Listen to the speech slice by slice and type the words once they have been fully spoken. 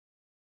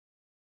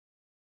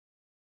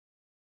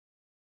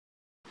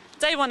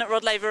Day one at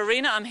Rod Laver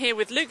Arena. I'm here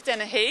with Luke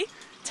Dennehy,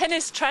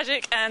 tennis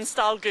tragic and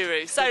style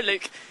guru. So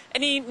Luke,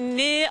 any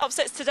near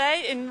upsets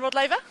today in Rod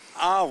Laver?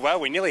 Oh, well,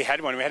 we nearly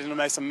had one. We had the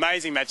most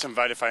amazing match on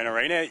Vodafone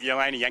Arena.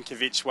 Jelena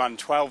Jankovic won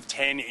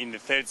 12-10 in the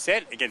third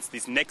set against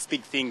this next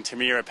big thing,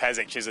 Tamira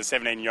Pazic. She's a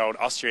 17-year-old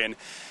Austrian.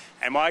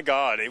 And my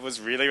God, it was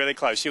really, really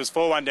close. She was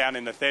 4-1 down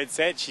in the third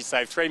set. She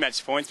saved 3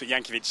 match points, but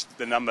Jankovic,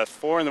 the number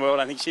 4 in the world,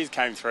 I think she's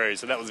came through.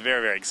 So that was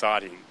very, very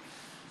exciting.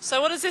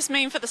 So what does this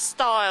mean for the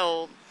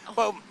style?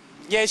 Well,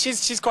 yeah,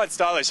 she's quite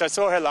stylish. I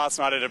saw her last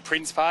night at a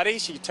Prince party.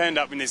 She turned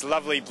up in this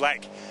lovely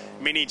black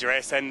mini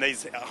dress and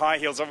these high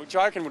heels, which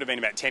I reckon would have been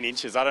about 10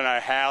 inches. I don't know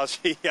how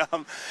she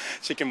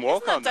can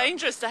walk on them.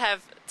 Dangerous to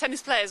have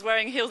tennis players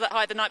wearing heels that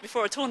high the night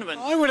before a tournament?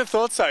 I would have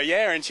thought so,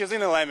 yeah, and she was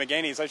in a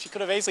Lamborghini, so she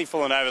could have easily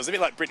fallen over. It was a bit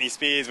like Britney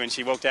Spears when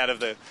she walked out of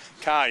the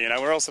car, you know.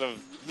 We're all sort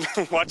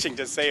of watching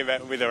to see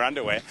about with her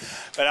underwear.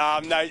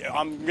 But no,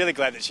 I'm really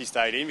glad that she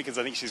stayed in because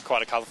I think she's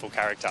quite a colourful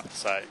character.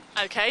 So.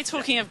 Okay,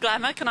 talking of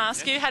glamour, can I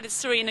ask you, how did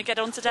Serena get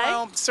on today?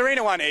 Well,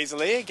 Serena won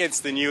easily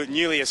against the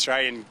newly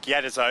Australian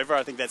Gadizova,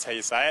 I think that's how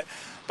you say it.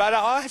 But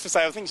I have to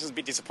say, I think she was a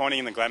bit disappointing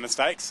in the Glamour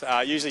Stakes.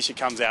 Usually she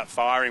comes out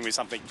firing with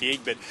something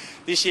big, but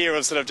this year it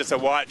was sort of just a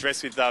white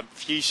dress with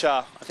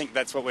fuchsia. I think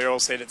that's what we all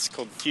said. It's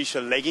called fuchsia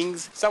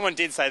leggings. Someone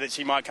did say that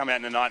she might come out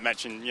in a night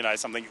match and, you know,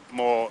 something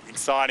more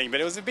exciting, but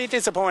it was a bit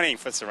disappointing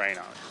for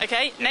Serena.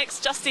 Okay,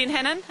 next, Justine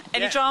Henin.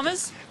 Any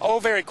dramas?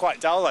 All very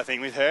quite dull, I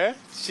think, with her.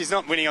 She's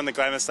not winning on the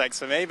Glamour Stakes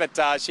for me,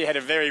 but she had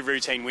a very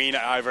routine win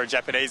over a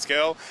Japanese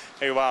girl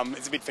who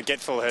is a bit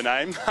forgetful, her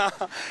name.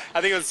 I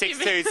think it was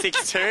 6-2,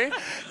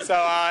 6-2. So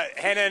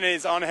Henin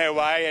is on her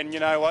way, and you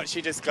know what?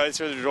 She just goes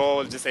through the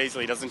door just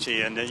easily, doesn't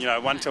she? And, you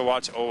know, one to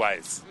watch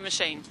always.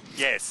 Machine.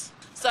 Yes.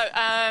 So,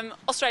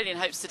 Australian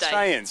hopes today.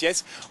 Australians,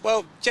 yes.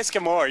 Well, Jessica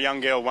Moore, a young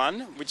girl,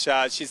 won, which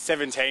she's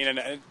 17,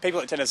 and people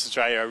at Tennis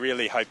Australia are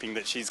really hoping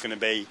that she's going to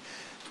be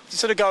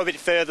sort of go a bit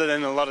further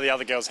than a lot of the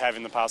other girls have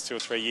in the past 2 or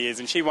 3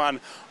 years. And she won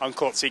on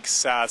court 6,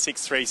 6-3,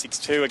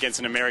 6-2 against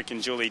an American,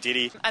 Julie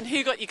Diddy. And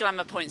who got your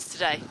glamour points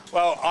today?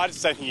 Well, I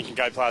just don't think you can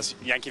go past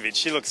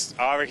Jankovic.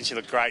 I reckon she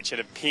looked great. She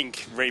had a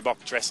pink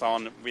Reebok dress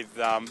on with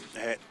her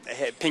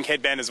pink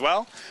headband as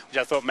well, which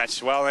I thought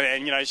matched well.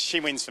 And, you know, she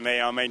wins for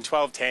me. I mean,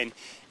 12-10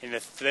 in the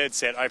third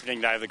set,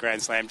 opening day of the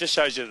Grand Slam. Just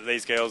shows you that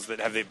these girls that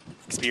have the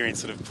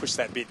experience sort of push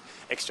that bit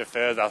extra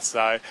further.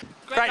 So,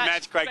 great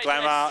match, great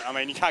glamour. I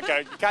mean, you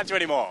can't do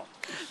any more.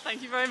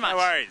 Thank you very much. No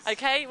worries.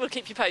 Okay, we'll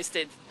keep you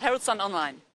posted. Herald Sun Online.